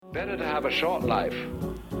Better to have a short life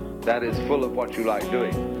that is full of what you like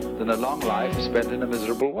doing than a long life spent in a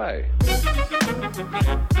miserable way.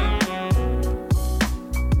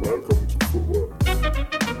 Welcome to Footwork.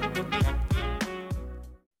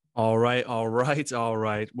 All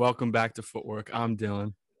right. Welcome back to Footwork. I'm Dylan.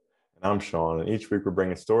 And I'm Sean, and each week we're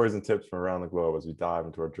bringing stories and tips from around the globe as we dive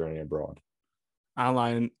into our journey abroad.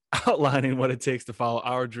 Outlining what it takes to follow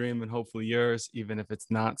our dream and hopefully yours, even if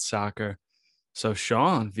it's not soccer. So,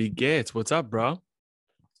 Sean, V. Gates, what's up, bro?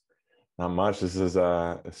 Not much. This is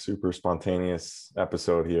a super spontaneous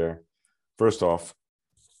episode here. First off,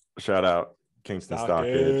 shout out Kingston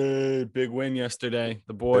Stockade. Big win yesterday.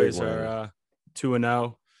 The boys are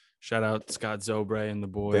 2-0. Shout out Scott Zobre and the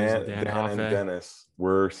boys. Dan and Dennis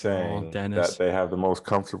were saying that they have the most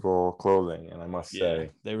comfortable clothing, and I must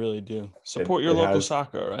say they really do. Support your local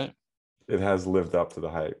soccer, right? It has lived up to the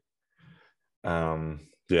hype.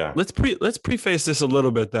 Yeah. Let's preface this a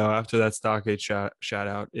little bit though. After that Stockade shout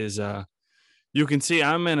out is you can see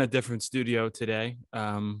I'm in a different studio today.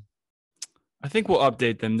 I think we'll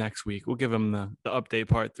update them next week. We'll give them the update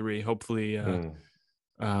part 3. Hopefully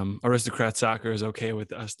Aristocrat Soccer is okay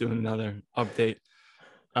with us doing another update.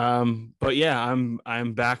 But yeah,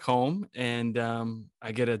 I'm back home, and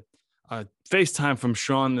I get a FaceTime from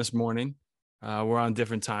Sean this morning. We're on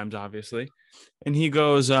different times, obviously, and he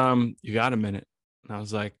goes, "You got a minute?" And I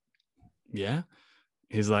was like, "Yeah."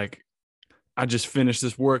 He's like, "I just finished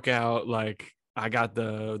this workout. Like, I got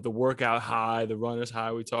the workout high, the runner's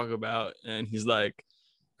high we talk about." And he's like,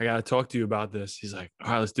 "I got to talk to you about this." He's like,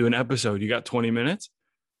 "All right, let's do an episode. You got 20 minutes?"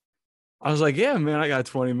 I was like, "Yeah, man, I got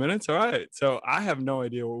 20 minutes. All right." So I have no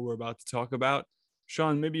idea what we're about to talk about.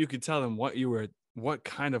 Sean, maybe you could tell them what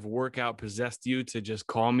kind of workout possessed you to just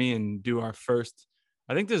call me and do our first.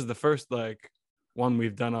 I think this is the first one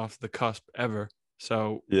we've done off the cusp ever.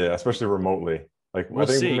 So yeah, especially remotely. I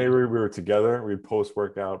think maybe we were together. We'd post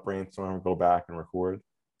workout, brainstorm, go back and record.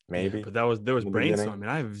 Maybe, yeah, but there was brainstorming.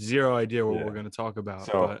 I have zero idea what we're going to talk about.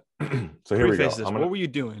 So, so here we go. What were you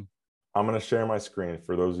doing? I'm going to share my screen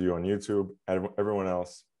for those of you on YouTube. Everyone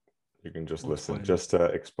else, you can just listen, just to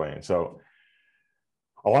explain. So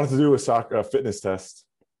I wanted to do a fitness test.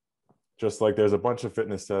 Just like there's a bunch of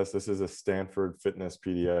fitness tests. This is a Stanford Fitness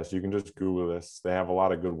PDS. You can just Google this. They have a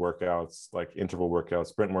lot of good workouts, like interval workouts,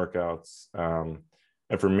 sprint workouts. And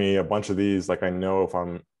for me, a bunch of these, like I know if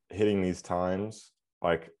I'm hitting these times,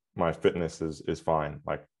 like my fitness is fine.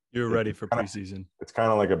 Like you're ready for preseason. It's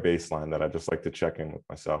kind of like a baseline that I just like to check in with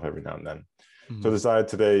myself every now and then. Mm-hmm. So I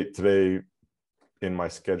decided today in my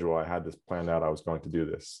schedule, I had this planned out. I was going to do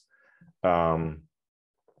this.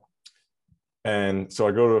 And so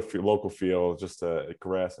I go to a local field, just a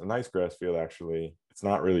nice grass field, actually. It's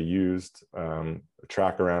not really used, a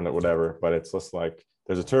track around it, whatever, but it's just like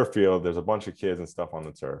there's a turf field. There's a bunch of kids and stuff on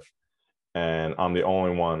the turf. And I'm the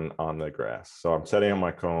only one on the grass. So I'm setting up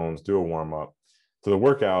my cones, do a warm up. So the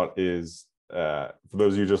workout is, for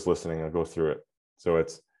those of you just listening, I'll go through it. So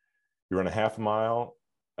you run a half a mile,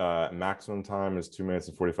 maximum time is 2 minutes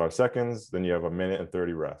and 45 seconds. Then you have 1 minute and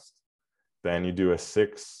 30 rest. Then you do a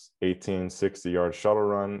 18, 60-yard shuttle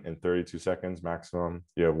run in 32 seconds maximum.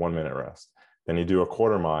 You have 1 minute rest. Then you do a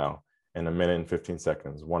quarter mile in 1 minute and 15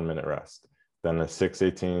 seconds, 1 minute rest. Then a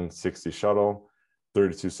 18, 60 shuttle,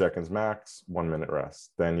 32 seconds max, 1 minute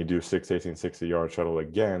rest. Then you do 18, 60-yard shuttle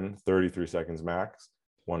again, 33 seconds max,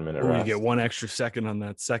 1 minute rest. You get 1 extra second on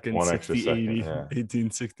that second 60, 80, 18,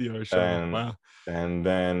 60-yard shuttle. Wow. And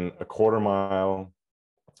then a quarter mile,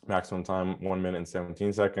 maximum time, 1 minute and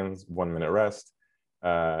 17 seconds, 1 minute rest.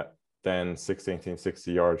 Then 18,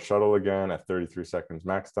 60-yard shuttle again at 33 seconds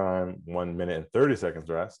max time, 1 minute and 30 seconds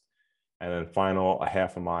rest. And then final, a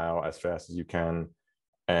half a mile as fast as you can.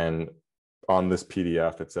 And on this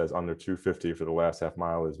PDF, it says under 250 for the last half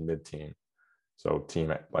mile is mid-team. So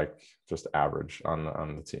team, like just average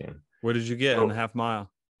on the team. What did you get on the half mile?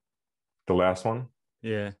 The last one?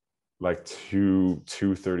 Yeah. Like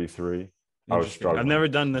 233. I was struggling. I've never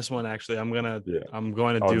done this one actually. I'm going to do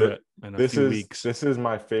it in a few weeks. This is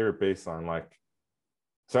my favorite baseline.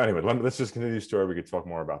 So anyway, let's just continue the story. We could talk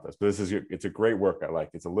more about this, but it's a great workout. Like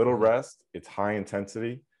it's a little rest, it's high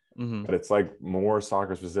intensity, but it's like more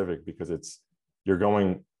soccer specific because you're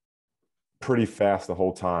going pretty fast the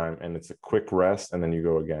whole time, and it's a quick rest, and then you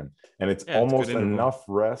go again, and it's almost enough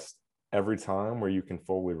rest every time where you can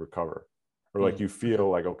fully recover, or like you feel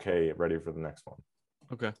like okay, ready for the next one.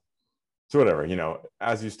 Okay. So whatever,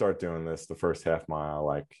 as you start doing this, the first half mile,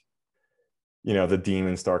 like, the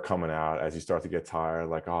demons start coming out as you start to get tired.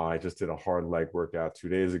 Like, oh, I just did a hard leg workout 2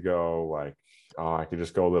 days ago. Like, oh, I could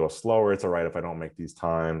just go a little slower. It's all right if I don't make these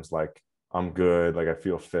times. Like, I'm good. Like, I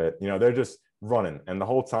feel fit. They're just running. And the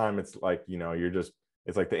whole time it's like,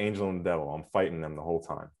 it's like the angel and the devil. I'm fighting them the whole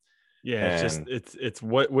time. Yeah, it's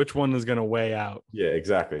which one is gonna weigh out. Yeah,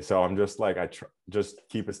 exactly. So I'm just like, just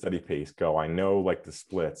keep a steady pace, go. I know like the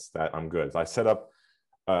splits that I'm good. So I set up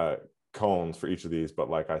cones for each of these, but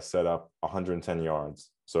like I set up 110 yards.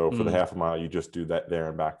 So for the half a mile, you just do that there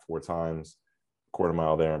and back 4 times, quarter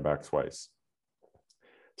mile there and back twice.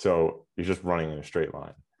 So you're just running in a straight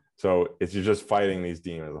line. So you're just fighting these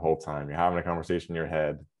demons the whole time. You're having a conversation in your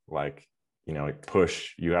head, like,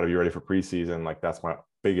 push, you got to be ready for preseason. Like that's my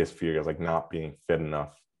biggest fear, is like not being fit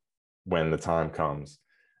enough when the time comes.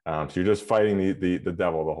 So you're just fighting the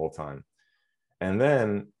devil the whole time. And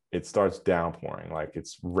then it starts downpouring, like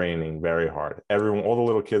it's raining very hard. All the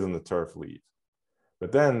little kids on the turf leave.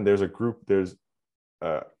 But then there's 3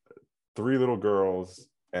 little girls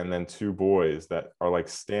and then 2 boys that are like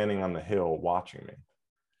standing on the hill watching me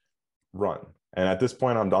run. And at this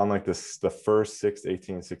point, I'm on like the first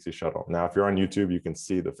 6:18:60 shuttle. Now, if you're on YouTube, you can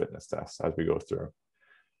see the fitness tests as we go through.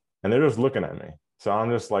 And they're just looking at me. So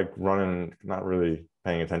I'm just like running, not really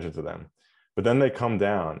paying attention to them. But then they come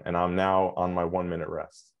down and I'm now on my 1-minute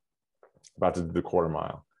rest, about to do the quarter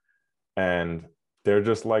mile. And they're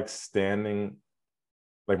just like standing,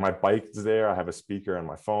 like my bike's there. I have a speaker on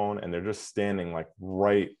my phone and they're just standing like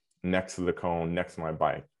right next to the cone, next to my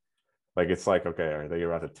bike. Like, it's like, okay, are they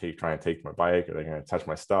about to try and take my bike? Are they going to touch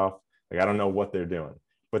my stuff? Like, I don't know what they're doing,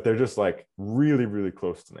 but they're just like really, really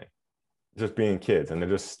close to me, just being kids. And they're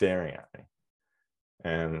just staring at me.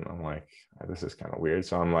 And I'm like, this is kind of weird.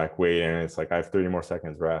 So I'm like waiting. It's like, I have 30 more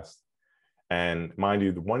seconds rest. And mind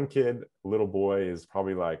you, the one kid, little boy, is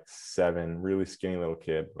probably like 7, really skinny little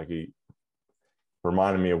kid. Like, he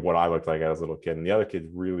reminded me of what I looked like as a little kid. And the other kid's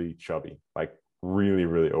really chubby, like really,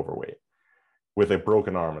 really overweight, with a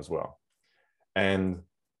broken arm as well. And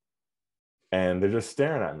they're just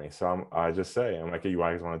staring at me. So I just say, I'm like, hey, you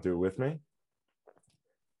guys want to do it with me?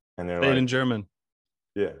 And they're like, in German.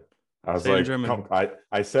 Yeah. I was like, come,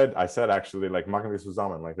 I said actually, like, machen wir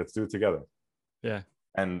zusammen, like, let's do it together. Yeah.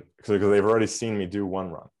 And because they've already seen me do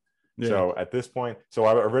one run. Yeah. So at this point, so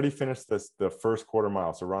I already finished the first quarter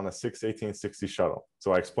mile. So we're on a 6:18:60 shuttle.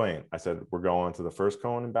 So I explained, I said, we're going to the first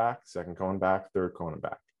cone and back, second cone back, third cone and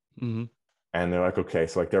back. Mm-hmm. And they're like, okay.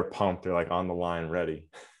 So like, they're pumped. They're like on the line ready.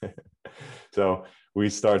 So we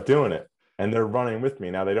start doing it and they're running with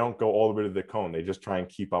me. Now they don't go all the way to the cone. They just try and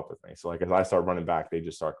keep up with me. So like, as I start running back, they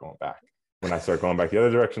just start going back. When I start going back the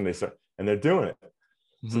other direction, they start, and they're doing it.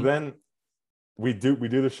 Mm-hmm. So then we do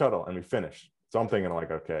the shuttle and we finish. So I'm thinking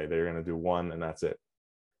like, okay, they're going to do one and that's it.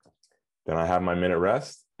 Then I have my minute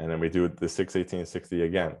rest and then we do the 6:18:60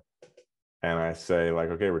 again. And I say like,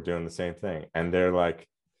 okay, we're doing the same thing. And they're like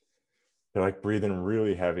breathing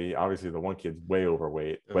really heavy. Obviously the one kid's way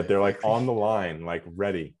overweight, but they're like on the line, like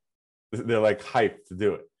ready. They're like hyped to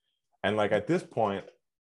do it. And like at this point,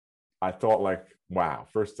 I thought like, wow,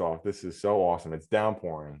 first off, this is so awesome. It's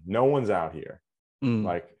downpouring. No one's out here.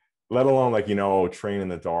 Like, let alone like, train in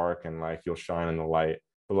the dark and like you'll shine in the light.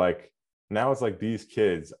 But like now it's like these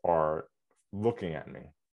kids are looking at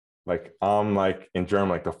me. Like I'm like in German,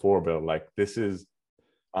 like the Vorbild, like this is,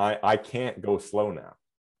 I can't go slow now.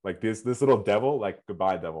 Like this little devil, like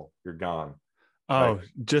goodbye devil, you're gone. Oh, like,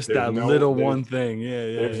 just that little one thing. Yeah.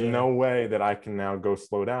 There's no way that I can now go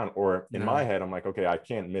slow down. Or in my head, I'm like, okay, I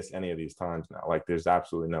can't miss any of these times now. Like there's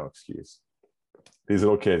absolutely no excuse. These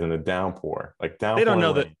little kids in the downpour, like downpour.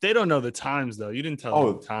 They don't know the times though. You didn't tell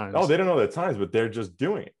them the times. Oh, they don't know the times, but they're just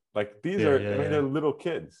doing it. Like these they're little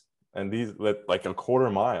kids. And these like a quarter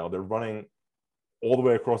mile, they're running all the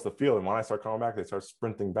way across the field. And when I start coming back, they start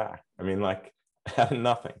sprinting back. I mean, like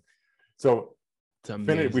nothing. So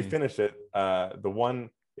we finish it.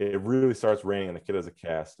 It really starts raining and the kid has a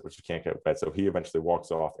cast, which you can't get wet. So he eventually walks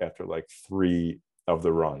off after like 3 of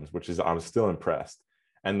the runs, which is, I'm still impressed.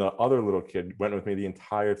 And the other little kid went with me the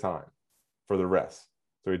entire time for the rest.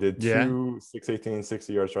 So he did 2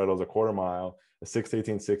 6:18:60 yard shuttles, a quarter mile, a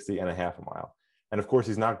 6:18:60 and a half a mile. And of course,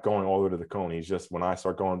 he's not going all the way to the cone. He's just, when I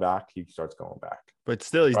start going back, he starts going back. But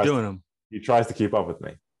still, he's doing them. He tries to keep up with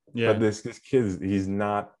me. Yeah. But this kid, he's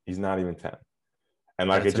not even 10. And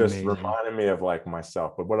like, it just reminded me of like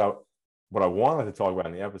myself. But what I wanted to talk about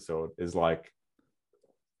in the episode is like,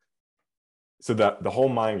 so the whole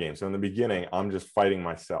mind game. So in the beginning, I'm just fighting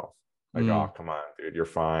myself. Like, oh, come on, dude, you're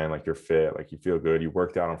fine. Like, you're fit. Like, you feel good. You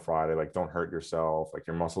worked out on Friday. Like, don't hurt yourself. Like,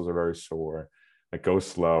 your muscles are very sore. Like, go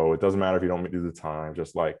slow. It doesn't matter if you don't do the time.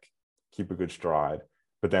 Just like keep a good stride.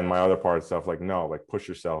 But then my other part of stuff, like, no, like push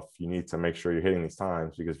yourself. You need to make sure you're hitting these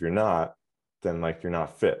times, because if you're not, then like you're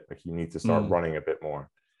not fit. Like, you need to start running a bit more.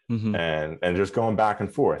 And just going back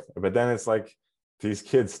and forth. But then it's like these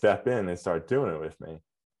kids step in and start doing it with me.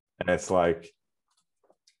 And it's like,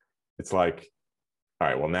 all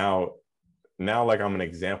right, well now like I'm an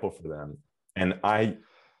example for them. And I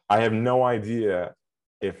have no idea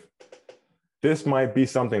if this might be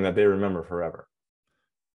something that they remember forever.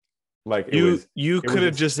 Like you could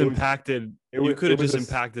have just impacted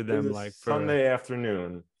them like for Sunday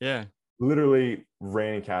afternoon. Yeah. Literally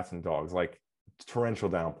raining cats and dogs, like torrential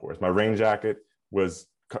downpours. My rain jacket was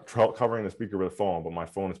covering the speaker with a phone, but my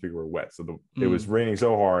phone and speaker were wet. So it was raining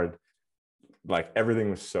so hard, like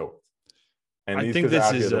everything was soaked. And I these think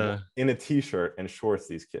kids this are is in a t-shirt and shorts,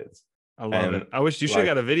 these kids. I love it. I wish you should have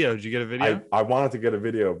got a video. Did you get a video? I wanted to get a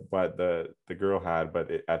video, but the girl had,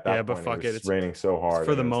 but at that point it was raining so hard. It's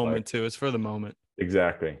for the moment too. It's for the moment.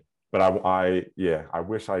 Exactly. But I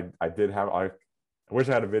wish I did have, I wish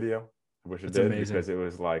I had a video. I wish it did, amazing. Because it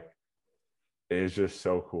was just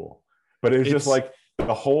so cool. But it was just like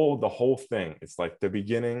the whole thing. It's like the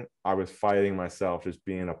beginning, I was fighting myself, just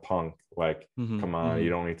being a punk. Like, come on, you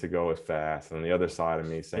don't need to go as fast. And the other side of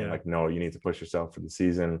me saying, like, no, you need to push yourself for the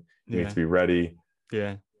season. You need to be ready.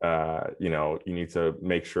 Yeah. You need to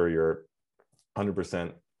make sure you're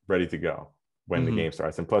 100% ready to go when the game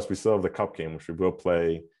starts. And plus, we still have the cup game, which we will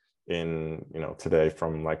play in, today,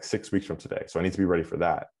 from like 6 weeks from today. So I need to be ready for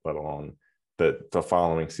that, let alone the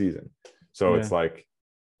following season. So it's like,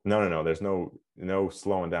 no, there's no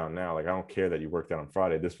slowing down now. Like, I don't care that you worked out on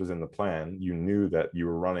Friday. This was in the plan. You knew that you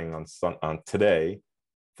were running on today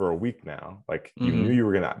for a week now. Like, you knew you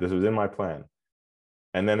were this was in my plan.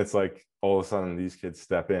 And then it's like, all of a sudden these kids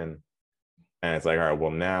step in and it's like, all right,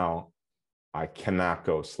 well, now I cannot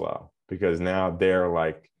go slow, because now they're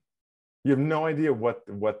like, you have no idea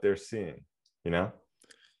what they're seeing, No,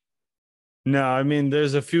 I mean,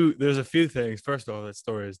 there's a few things. First of all, that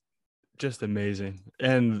story is just amazing.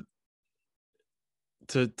 And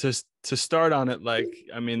to start on it, like,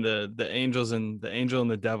 I mean, the angel and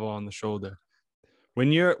the devil on the shoulder.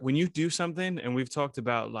 When you do something, and we've talked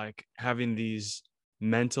about like having these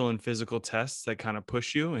mental and physical tests that kind of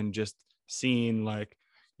push you, and just seeing like,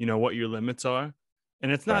 what your limits are.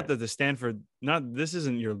 And it's not that the Stanford, this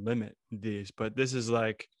isn't your limit, but this is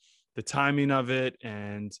like the timing of it.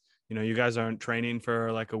 And, you guys aren't training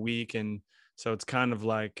for like a week. And so it's kind of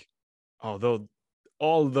like, although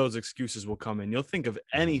all of those excuses will come in, you'll think of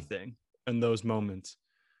anything in those moments.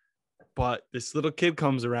 But this little kid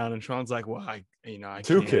comes around and Sean's like, well, I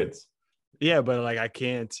two can't. Kids. Yeah. But like, I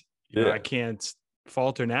can't, I can't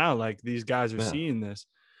falter now. Like, these guys are seeing this.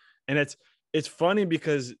 And it's funny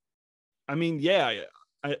because, I mean, I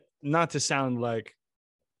not to sound like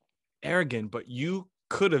arrogant, but you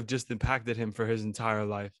could have just impacted him for his entire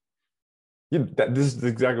life. Yeah, this is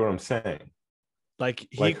exactly what I'm saying. Like,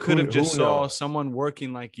 he could have just saw someone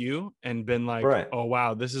working like you and been like, oh,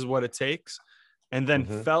 wow, this is what it takes. And then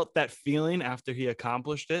felt that feeling after he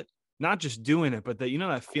accomplished it, not just doing it, but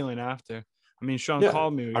that feeling after. I mean, Sean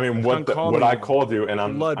called me. I mean, what I called you, and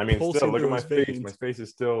still look at my face. My face is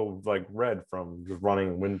still like red from just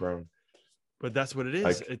running windburn. But that's what it is.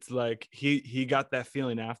 Like, it's like he got that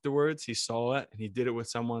feeling afterwards. He saw it and he did it with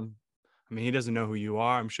someone. I mean, he doesn't know who you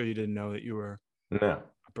are. I'm sure you didn't know that you were a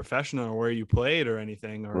professional or where you played or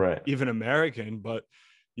anything, or even American. But,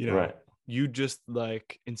 you just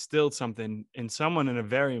like instilled something in someone in a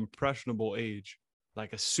very impressionable age,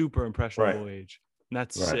 like a super impressionable age. And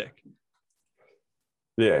that's sick.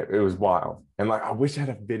 Yeah, it was wild. And like, I wish I had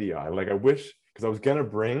a video. I wish, because I was gonna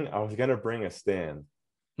bring a stand.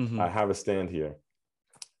 I have a stand here,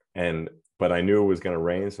 but I knew it was gonna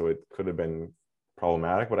rain, so it could have been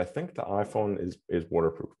problematic. But I think the iPhone is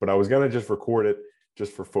waterproof. But I was gonna just record it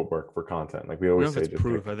just for footwork, for content. Like we always say, it's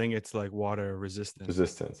proof. I think it's like water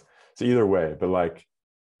resistance. So either way, but like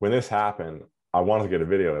when this happened, I wanted to get a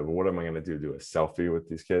video of it, but what am I gonna do? Do a selfie with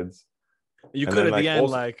these kids? You could at the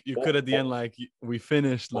end, like we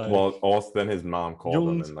finished. Like, well, also then his mom called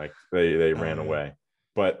them and like they ran away.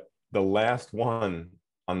 But the last one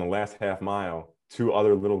on the last half mile, two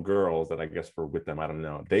other little girls that I guess were with them, I don't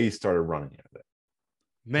know, they started running at it.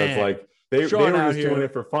 Man, so it's like they were just doing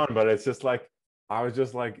it for fun, but it's just like I was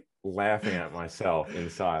just like laughing at myself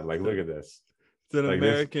inside. Like, look at this. It's an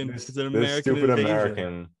American. This stupid invasion.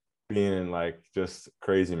 American being like just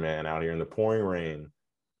crazy man out here in the pouring rain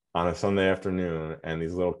on a Sunday afternoon, and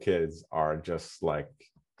these little kids are just like.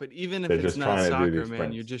 But even if it's not soccer,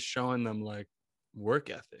 man, you're just showing them like work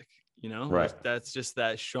ethic. Right? That's just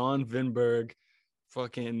that Sean Vinberg,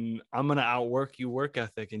 fucking, I'm gonna outwork you work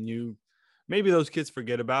ethic, and maybe those kids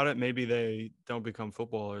forget about it. Maybe they don't become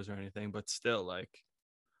footballers or anything, but still, like,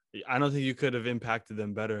 I don't think you could have impacted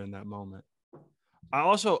them better in that moment. I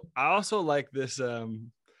also like this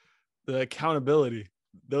the accountability.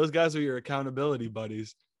 Those guys are your accountability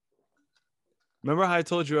buddies. Remember how I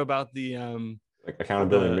told you about the Like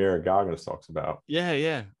accountability mirror Goggins talks about.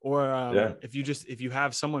 Yeah. Or Yeah. if you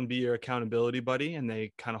have someone be your accountability buddy and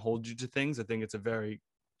they kind of hold you to things, I think it's a very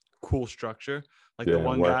cool structure. Like the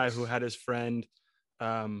one guy who had his friend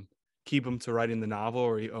keep him to writing the novel,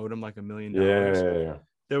 or he owed him like $1 million. Yeah.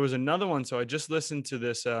 There was another one. So I just listened to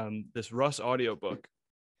this this Russ audiobook,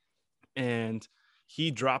 and he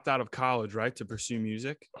dropped out of college, right, to pursue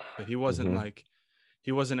music, but he wasn't like,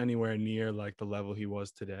 he wasn't anywhere near like the level he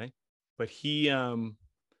was today. But he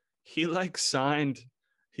like signed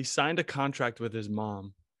a contract with his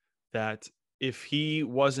mom that if he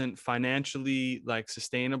wasn't financially like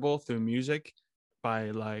sustainable through music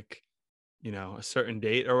by like, you know, a certain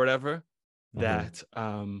date or whatever, that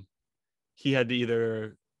he had to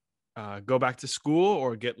either go back to school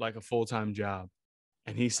or get like a full-time job.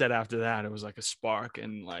 And he said after that, it was like a spark,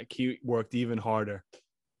 and like he worked even harder.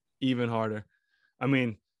 I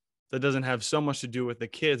mean, that doesn't have so much to do with the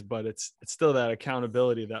kids, but it's still that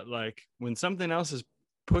accountability that like when something else is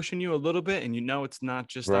pushing you a little bit and you know it's not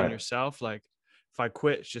just on yourself, like if I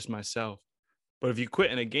quit, it's just myself. But if you quit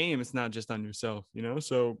in a game, it's not just on yourself, you know?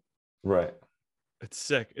 So it's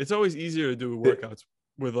sick. It's always easier to do workouts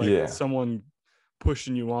with like someone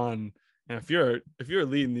pushing you on. And if you're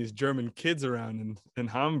leading these German kids around in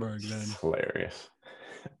Hamburg, then it's hilarious.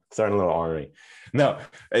 Starting a little army. No,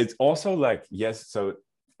 it's also like, yes, so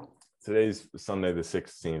today's Sunday the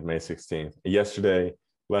 16th, May 16th. Yesterday,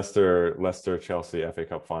 Leicester Chelsea FA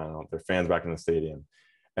Cup final. Their fans back in the stadium.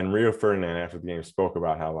 And Rio Ferdinand after the game spoke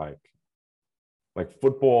about how like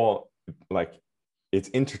football, like it's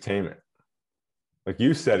entertainment. Like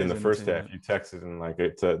you said in the first half, you texted and like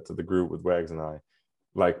to the group with Wags and I,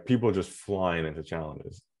 like people just flying into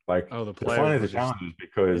challenges. Like the they're flying into challenges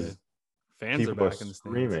because fans people are back are in the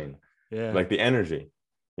screaming. Yeah. Like the energy,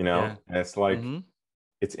 you know? Yeah. And it's like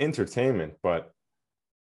it's entertainment, but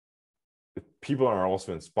people are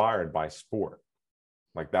also inspired by sport.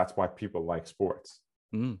 Like that's why people like sports,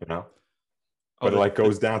 you know? But it like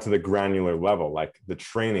goes down to the granular level, like the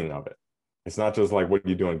training of it. It's not just like what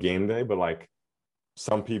you do on game day, but like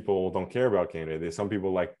some people don't care about game day. Some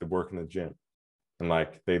people like the work in the gym, and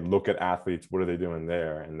like they look at athletes, what are they doing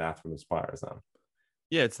there? And that's what inspires them.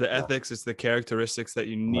 Yeah, it's the ethics, it's the characteristics that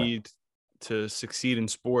you need to succeed in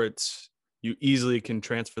sports. You easily can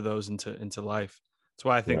transfer those into life. That's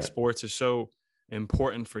why I think sports are so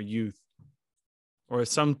important for youth, or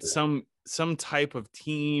some type of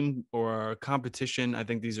team or competition. I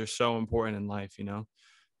think these are so important in life, you know?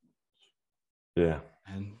 Yeah.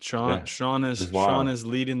 And Sean is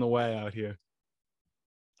leading the way out here.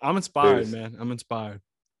 I'm inspired, man. I'm inspired.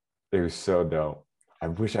 It was so dope. I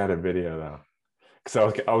wish I had a video though.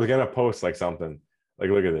 Because I was gonna post like something. Like,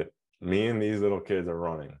 look at it. Me and these little kids are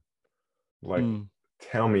running. Like,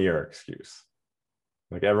 tell me your excuse.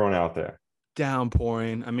 Like everyone out there.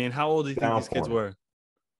 Downpouring. I mean, how old do you think these kids were?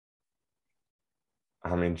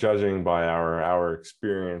 I mean, judging by our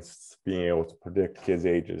experience being able to predict kids'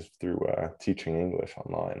 ages through teaching English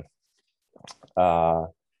online.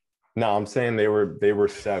 No, I'm saying they were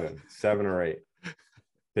 7 or 8.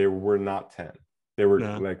 They were not 10. They were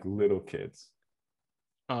like little kids.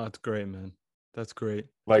 Oh, that's great, man. That's great.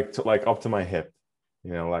 Like up to my hip,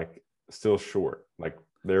 you know, like still short. Like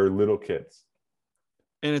they're little kids.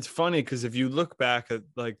 And it's funny because if you look back at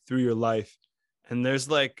like through your life, and there's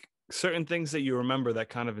like certain things that you remember that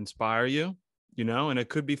kind of inspire you, you know, and it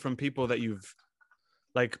could be from people that you've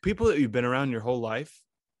been around your whole life.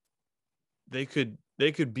 They could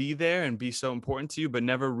be there and be so important to you, but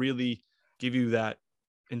never really give you that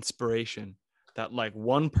inspiration that like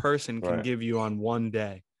one person can give you on one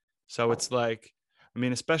day. So it's like, I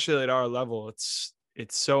mean, especially at our level, it's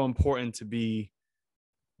so important to be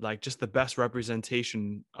like just the best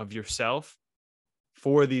representation of yourself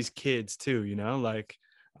for these kids too, you know? Like,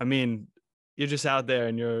 I mean, you're just out there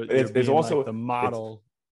and you're it's also like the model.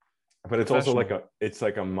 But it's also like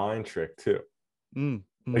a mind trick too.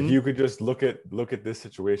 Like you could just look at this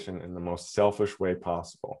situation in the most selfish way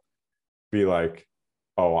possible. Be like,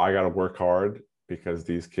 oh, I got to work hard because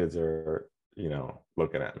these kids are, you know,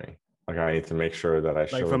 looking at me. Like I need to make sure that I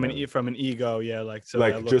show like from an ego, like so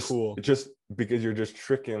like that just cool. Just because you're just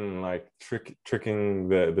tricking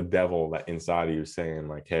the devil that inside of you, saying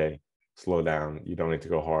like, hey, slow down. You don't need to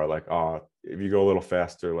go hard. Like, oh, if you go a little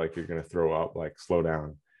faster, like you're gonna throw up. Like, slow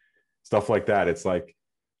down. Stuff like that. It's like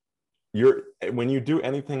when you do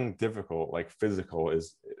anything difficult, like physical,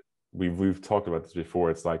 is we've talked about this before.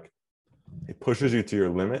 It's like it pushes you to your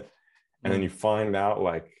limit, and then you find out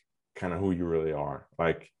like kind of who you really are.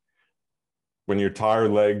 Like when you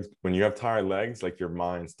have tired legs, like your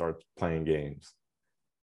mind starts playing games.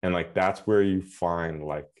 And like that's where you find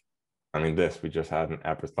like, I mean, we just had an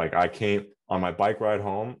episode. Like I came on my bike ride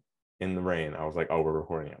home in the rain. I was like, oh, we're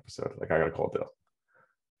recording an episode. Like I gotta call Dill.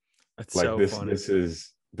 That's Like so funny.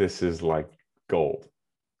 this is like gold.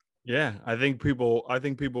 Yeah, I think people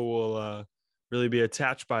will really be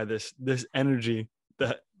attached by this energy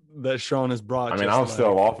that Sean has brought. I mean, I'm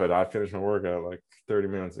still off it. I finished my workout like 40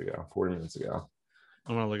 minutes ago.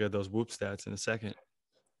 I'm gonna look at those Whoop stats in a second.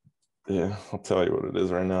 Yeah, I'll tell you what it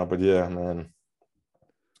is right now. But yeah, man,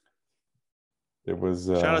 it was.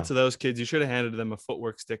 Shout out to those kids. You should have handed them a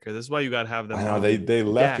footwork sticker. This is why you got to have them. I know they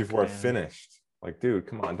left before man. I finished. Like, dude,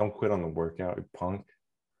 come on, don't quit on the workout, you punk.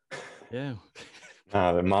 Yeah.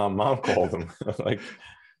 Nah, the mom called him. Like,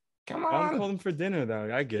 come on. Mom called him for dinner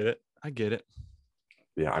though. I get it.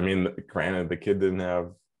 Yeah, I mean, granted, the kid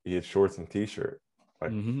he had shorts and t-shirt.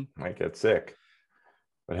 Like, might get sick.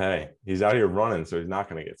 But hey, he's out here running, so he's not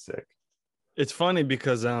going to get sick. It's funny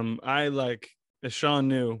because I like, as Sean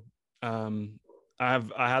knew, I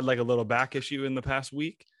had like a little back issue in the past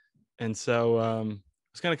week, and so I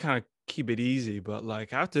was gonna kind of keep it easy. But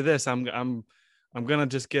like after this, I'm gonna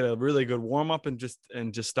just get a really good warm up and just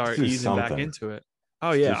start easing back into it.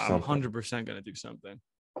 Oh yeah, I'm 100% gonna do something.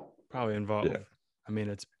 Probably involved. Yeah. I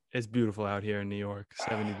mean, it's beautiful out here in New York.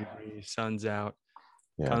 70 degrees, sun's out,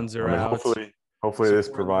 guns are out. Hopefully this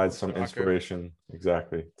provides some inspiration,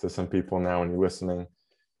 exactly, to some people now when you're listening.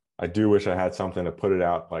 I do wish I had something to put it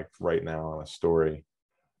out like right now on a story,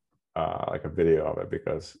 like a video of it,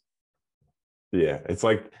 because yeah, it's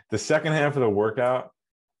like the second half of the workout,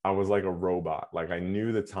 I was like a robot. Like I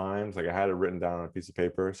knew the times, like I had it written down on a piece of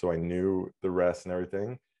paper, so I knew the rest and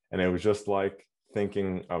everything. And it was just like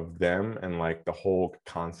thinking of them and like the whole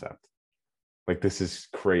concept. Like this is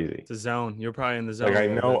crazy. It's a zone. You're probably in the zone. Like I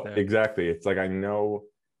know exactly. It's like I know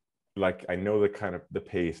the kind of the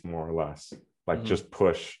pace more or less. Like just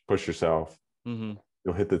push yourself.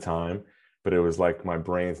 You'll hit the time. But it was like my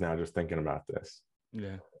brain's now just thinking about this.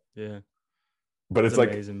 Yeah. But it's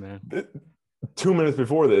like amazing, man. 2 minutes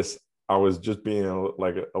before this, I was just being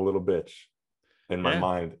a little bitch in my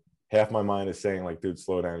mind. Half my mind is saying like, dude,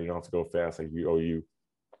 slow down. You don't have to go fast. Like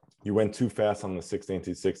you went too fast on the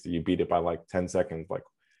 16-60. You beat it by like 10 seconds. Like,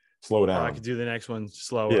 slow down. I could do the next one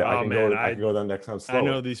slower. Yeah, I can go the next time slower. I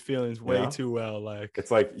know these feelings way too well. Like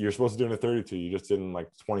it's like you're supposed to do it in a 32. You just did in like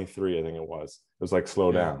 23, I think it was. It was like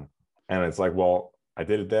slow down. And it's like, well, I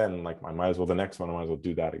did it then. Like I might as well the next one, I might as well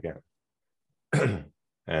do that again.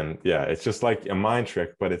 And yeah, it's just like a mind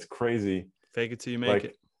trick, but it's crazy. Fake it till you make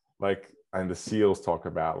it. Like, and the SEALs talk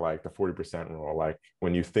about like the 40% rule. Like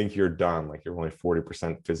when you think you're done, like you're only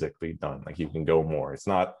 40% physically done. Like you can go more. It's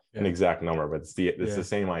not an exact number, but it's the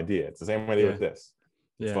same idea. It's the same idea with this.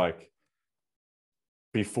 It's like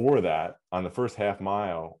before that, on the first half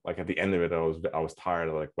mile, like at the end of it, I was tired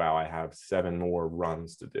of like, wow, I have 7 more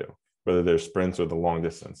runs to do, whether they're sprints or the long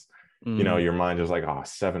distance. You know, your mind is like,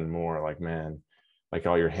 7 more. Like, man, like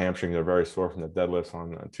all your hamstrings are very sore from the deadlifts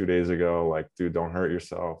on 2 days ago. Like, dude, don't hurt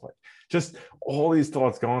yourself. Like, just all these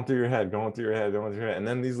thoughts going through your head. And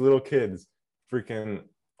then these little kids freaking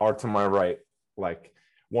are to my right, like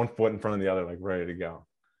one foot in front of the other, like ready to go.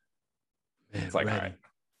 Man, it's like, all right.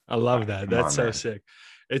 I love that. That's so sick.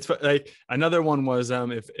 It's like another one was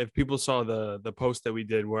if people saw the post that we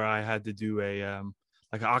did where I had to do a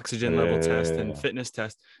like an oxygen level test and fitness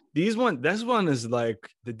test. This one is like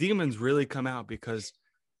the demons really come out because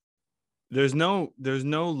there's no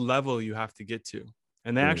level you have to get to.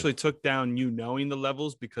 And they actually took down you knowing the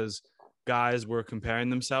levels because guys were comparing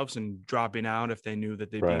themselves and dropping out if they knew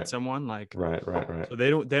that they beat someone. Like right. So they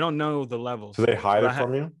don't know the levels. So they hide it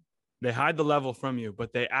from you? They hide the level from you,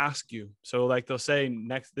 but they ask you. So like they'll say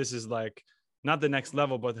next, this is like not the next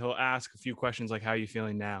level, but he'll ask a few questions like, how are you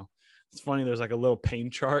feeling now? It's funny. There's like a little pain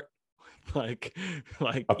chart, like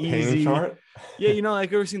a easy pain chart. Yeah, you know, like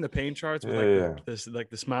you ever seen the pain charts with this like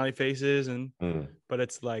the smiley faces and but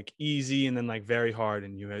it's like easy and then like very hard,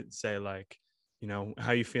 and you would say like, you know,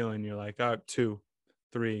 how you feeling? You're like 2,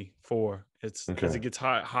 3, 4. It's as it gets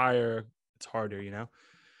higher, it's harder, you know.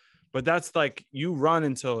 But that's like you run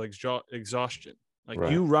until exhaustion.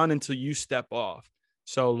 Like you run until you step off.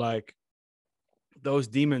 So like those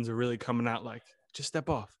demons are really coming out like, just step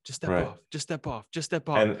off, just step off, just step off, just step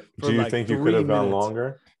off. And do you think you could have gone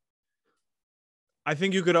longer? I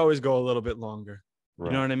think you could always go a little bit longer. You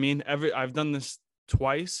know what I mean? I've done this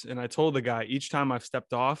twice, and I told the guy each time I've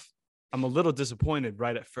stepped off, I'm a little disappointed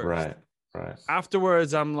right at first. Right.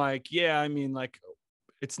 Afterwards, I'm like, yeah, I mean, like,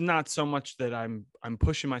 it's not so much that I'm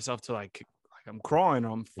pushing myself to like I'm crawling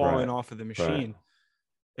or I'm falling off of the machine.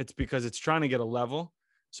 it's because it's trying to get a level.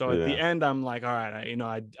 So at the end, I'm like, all right,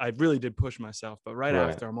 I really did push myself. But right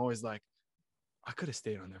after, I'm always like, I could have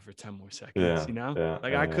stayed on there for 10 more seconds,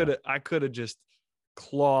 I could have just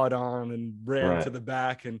clawed on and ran to the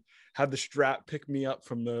back and had the strap pick me up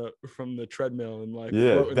from the treadmill and like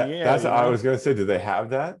float in the air, that's I was gonna say, do they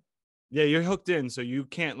have that? Yeah, you're hooked in, so you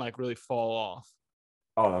can't like really fall off.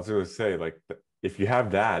 Oh, I was gonna say, like, if you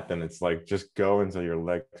have that, then it's like just go until your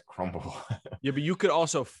legs crumble. Yeah, but you could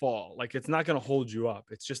also fall. Like, it's not gonna hold you up.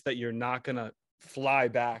 It's just that you're not gonna fly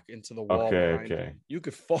back into the wall. Okay. You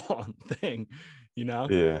could fall on the thing,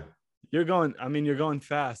 Yeah. You're going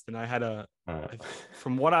fast, and I had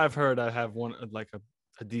from what I've heard, I have one like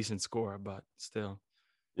a decent score, but still.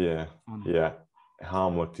 Yeah.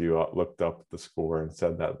 Ham looked up the score and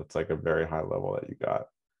said that it's like a very high level that you got.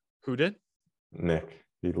 Who did? Nick.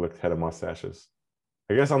 He looked head of mustaches.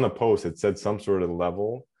 I guess on the post it said some sort of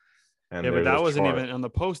level. And yeah, but that wasn't even on the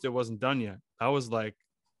post. It wasn't done yet. I was like,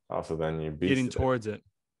 so then you getting towards it.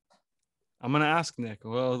 I'm gonna ask Nick.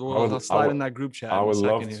 Well, I'll slide in that group chat. I would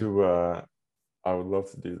love to. I would love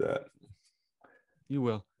to do that. You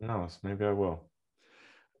will. No, maybe I will.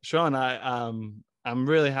 Sean, I'm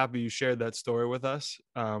really happy you shared that story with us.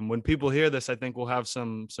 When people hear this, I think we'll have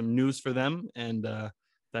some news for them, and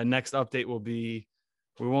that next update will be.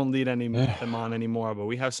 We won't lead them on anymore, but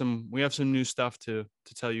we have some new stuff to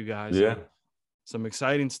tell you guys. Yeah, some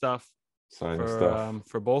exciting stuff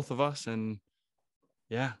for both of us, and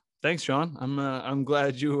yeah. Thanks, Sean. I'm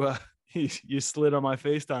glad you slid on my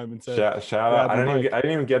FaceTime and said shout out. I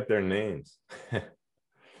didn't even get their names.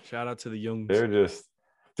 Shout out to the Youngs. They're just,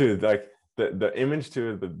 dude, like the image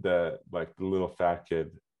to the like the little fat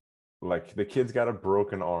kid, like the kid's got a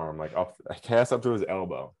broken arm, like cast up to his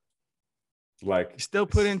elbow. Like he still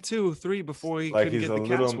put in 2, 3 before he couldn't get the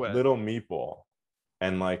cat sweat. Little meatball,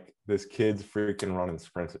 and like this kid's freaking running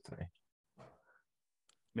sprints to me.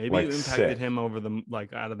 Maybe like you impacted him over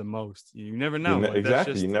out of the most. You never know.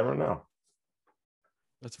 Exactly. You never know.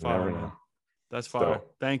 That's fire, man. That's fire. So,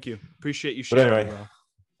 thank you. Appreciate you sharing. But anyway,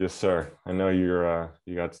 yes, sir. I know you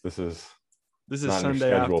got this is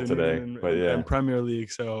Sunday afternoon today, but yeah, and Premier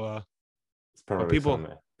League. So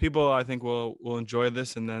people I think will enjoy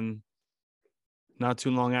this, and then not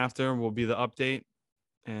too long after will be the update.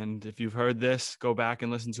 And if you've heard this, go back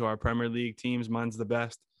and listen to our Premier League teams. Mine's the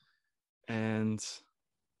best. And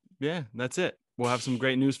yeah, that's it. We'll have some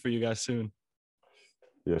great news for you guys soon.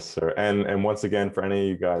 Yes, sir. And once again, for any of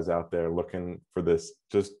you guys out there looking for this,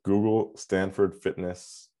 just Google Stanford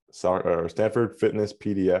Fitness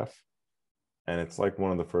PDF, and it's like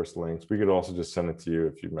one of the first links. We could also just send it to you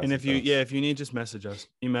if you message us. If you need, just message us,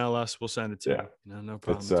 email us, we'll send it to you. No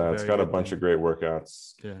problem. It's got a bunch of great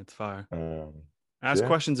workouts. Yeah, it's fire. Ask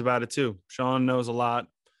questions about it too. Sean knows a lot.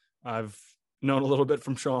 I've known a little bit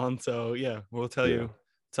from Sean, so yeah, we'll tell you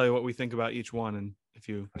what we think about each one, and if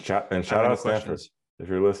you shout out Stanford if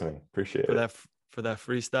you're listening, appreciate it for that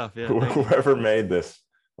free stuff. Yeah, whoever made this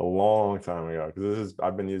a long time ago, because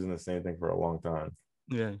I've been using the same thing for a long time.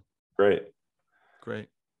 Yeah, great,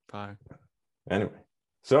 fire. Anyway,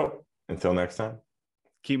 so until next time,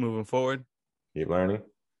 keep moving forward, keep learning,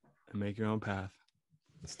 and make your own path.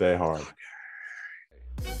 Stay hard.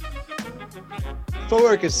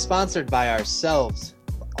 Footwork is sponsored by ourselves,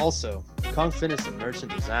 but also Kong Fitness and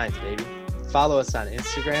Merchant Designs, baby. Follow us on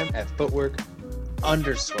Instagram at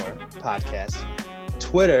footwork_podcast.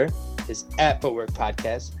 Twitter is at Footwork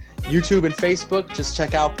Podcast. YouTube and Facebook, just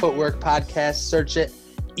check out Footwork Podcast, search it.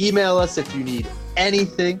 Email us if you need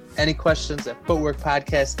anything, any questions at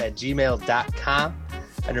footworkpodcast@gmail.com.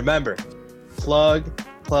 And remember, plug,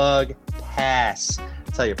 pass.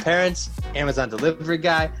 Tell your parents, Amazon delivery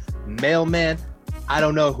guy, mailman, I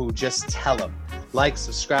don't know who, just tell them. Like,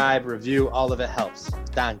 subscribe, review, all of it helps.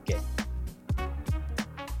 Danke.